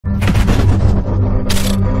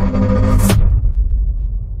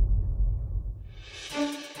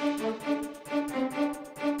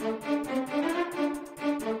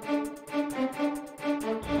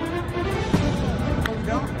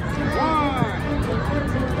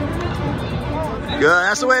Good,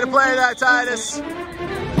 that's the way to play that, Titus.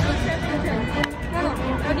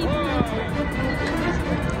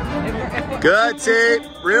 Good, T.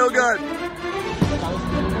 Real good.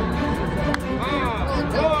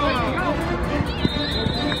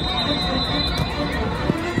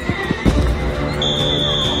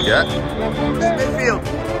 Good. Midfield.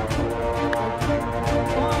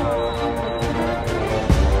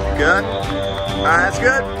 Good. All right, that's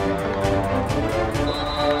good.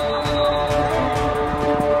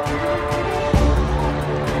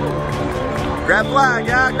 Grab flag,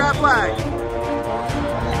 yeah, grab flag.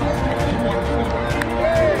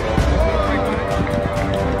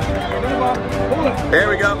 There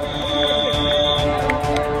we go.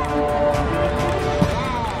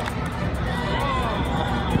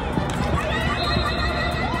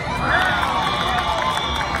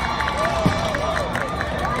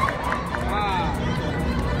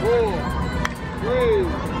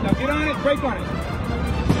 Now get on it, break on it.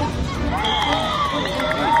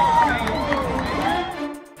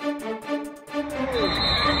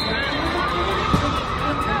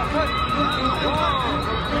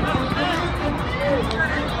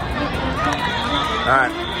 All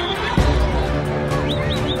right.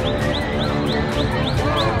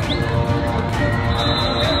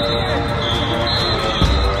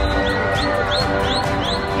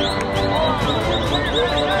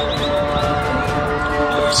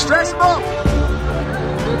 Stretch the ball.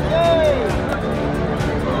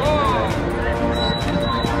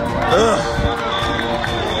 Ugh.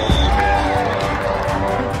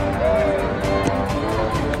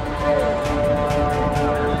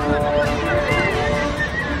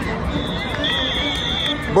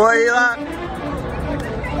 Boy, Eli.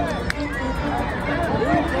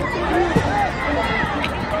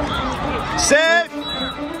 Safe.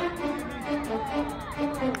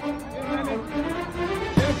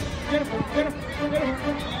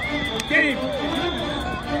 Get him.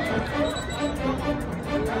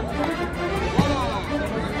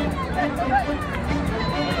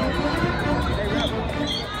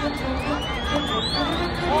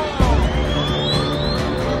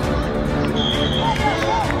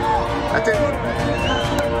 That's it.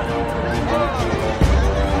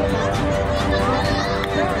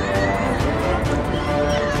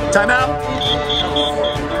 Timeout.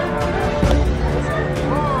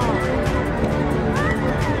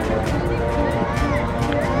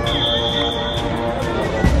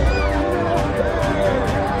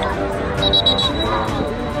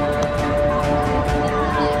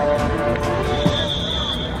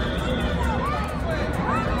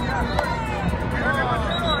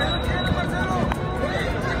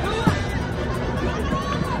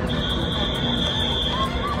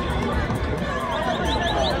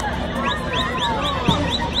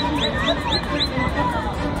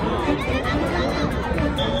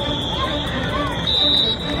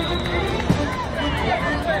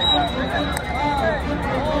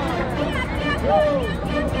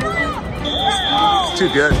 It's too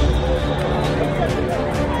good.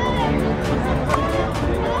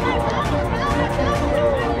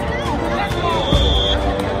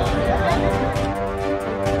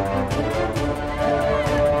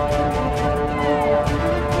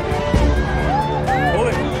 Hold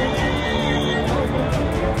it.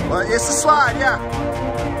 Well, it's a slide, yeah.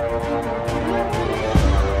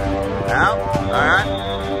 Out. All right.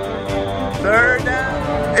 Third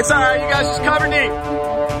down. It's all right. You guys just cover deep.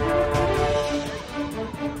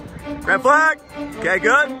 Red flag. Okay,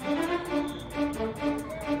 good.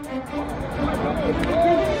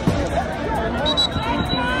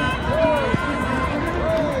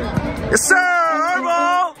 Yes, sir. Our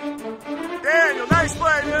ball. Daniel, nice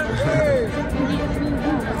play, dude.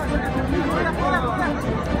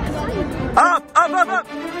 Up, up, up, up.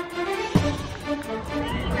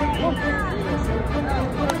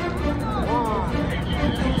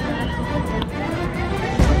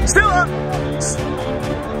 Still up.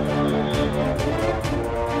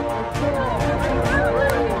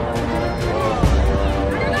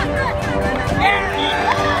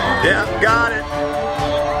 Yeah, got it.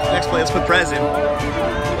 Next play, let's put Prez in.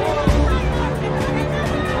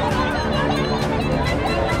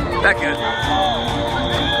 That good.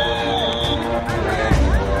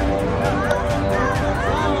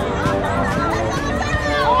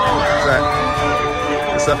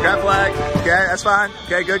 Good stuff, grab flag. Okay, that's fine.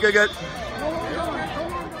 Okay, good, good, good.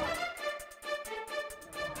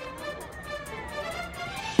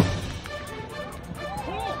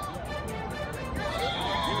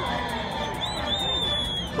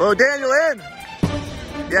 Whoa, Daniel in.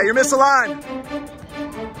 Yeah, you're misaligned.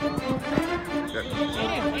 Good.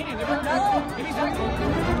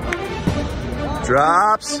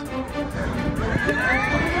 Drops.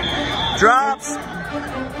 Drops.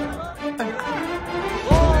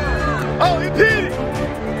 Oh, he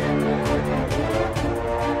peed.